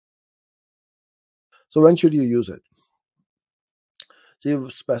So when should you use it? So you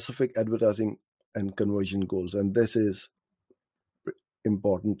have specific advertising and conversion goals, and this is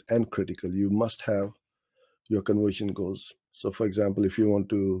important and critical. You must have your conversion goals. So, for example, if you want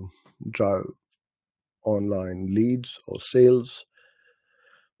to drive online leads or sales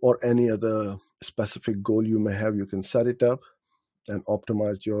or any other specific goal you may have, you can set it up and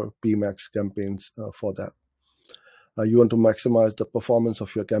optimize your PMAX campaigns for that. You want to maximize the performance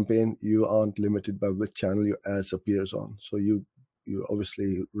of your campaign. You aren't limited by which channel your ads appears on. So you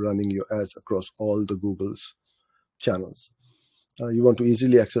obviously running your ads across all the Google's channels. You want to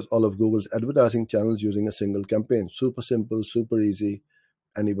easily access all of Google's advertising channels using a single campaign. Super simple, super easy.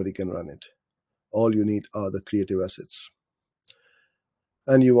 Anybody can run it. All you need are the creative assets.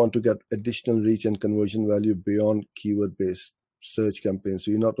 And you want to get additional reach and conversion value beyond keyword-based search campaigns.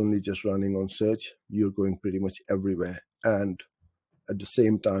 So you're not only just running on search, you're going pretty much everywhere, and at the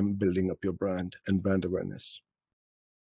same time building up your brand and brand awareness.